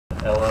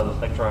ELA, the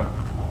electron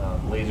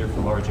laser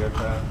for large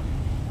aircraft.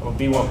 Well,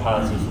 B-1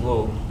 pilots is a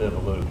little bit of a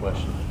loaded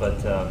question,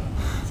 but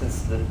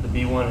since the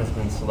B-1 has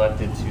been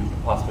selected to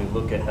possibly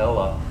look at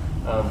ELA,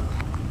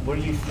 what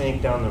do you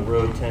think down the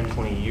road, 10,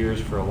 20 years,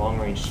 for a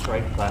long-range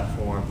strike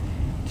platform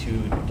to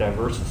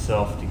diverse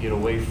itself, to get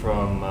away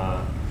from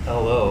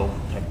LO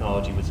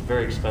technology, which is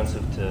very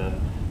expensive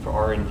for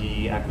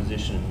R&D,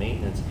 acquisition, and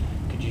maintenance?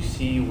 Could you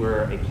see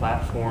where a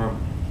platform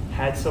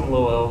had some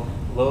low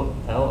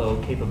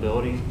LO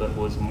capabilities, but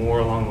was more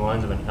along the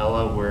lines of an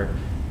ELA, where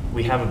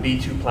we have a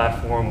B2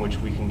 platform which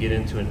we can get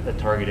into a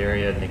target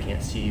area and they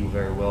can't see you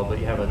very well, but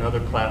you have another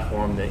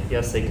platform that,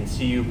 yes, they can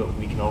see you, but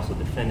we can also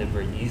defend it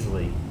very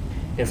easily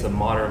against a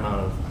moderate amount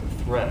of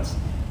threats.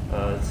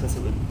 Since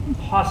it would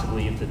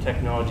possibly, if the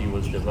technology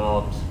was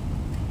developed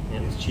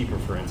and it was cheaper,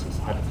 for instance,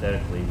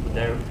 hypothetically, would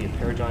there be a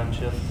paradigm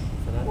shift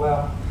for that?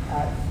 Well,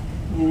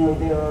 you know,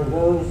 there are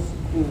those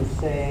who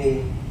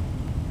say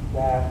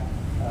that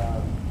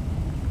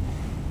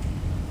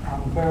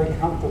I'm very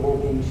comfortable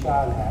being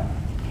shot at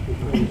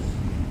because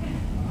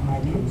I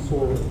can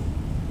sort of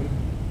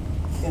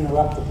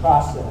interrupt the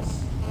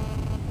process,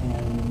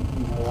 and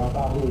you know,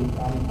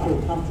 I'm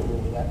pretty comfortable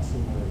with that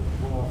scenario.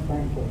 Well,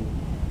 frankly,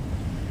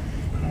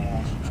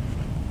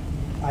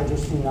 I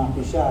just do not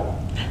be shot at.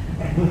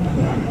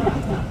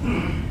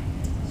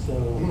 So,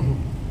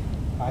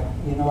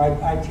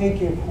 I take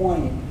your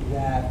point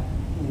that,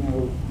 you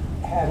know,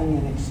 having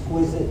an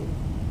exquisite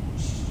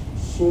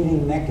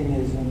shooting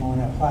mechanism on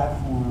a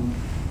platform,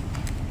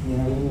 you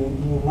know,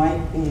 you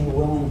might be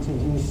willing to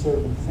do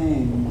certain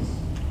things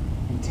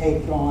and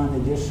take on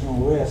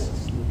additional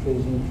risks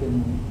because you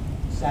can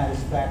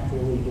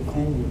satisfactorily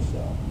defend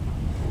yourself.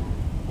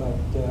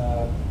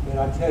 But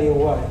I'll tell you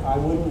what, I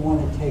wouldn't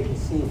want to take a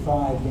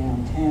C-5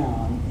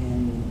 downtown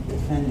in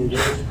defended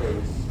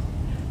airspace,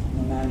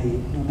 no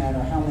matter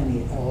how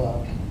many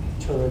ELA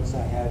turrets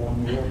I had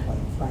on the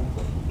airplane,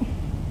 frankly.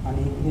 I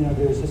mean, you know,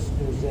 there's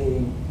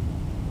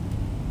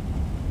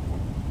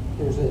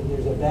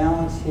a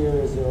balance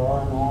here, as there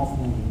are in all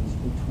things,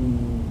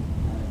 between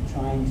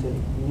trying to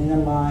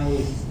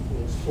minimize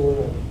the sort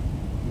of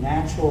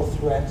natural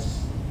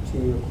threats to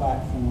your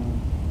platform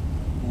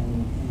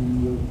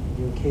and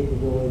your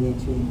capability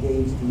to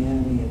engage the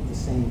enemy at the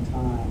same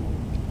time.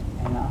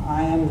 And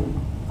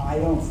I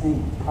don't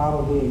think,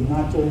 probably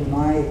not during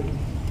my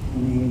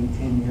remaining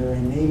tenure,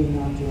 and maybe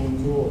not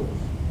during yours,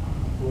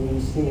 where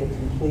you see a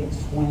complete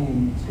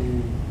swing to,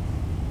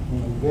 you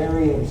know,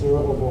 very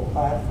observable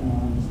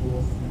platforms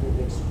with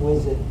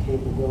exquisite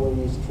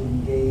capabilities to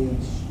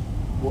engage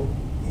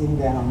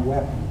inbound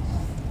weapons.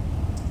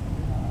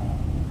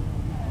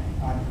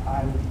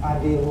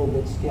 I'd be a little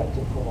bit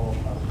skeptical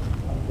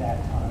of that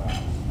tolerance,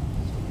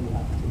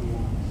 to be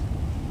honest.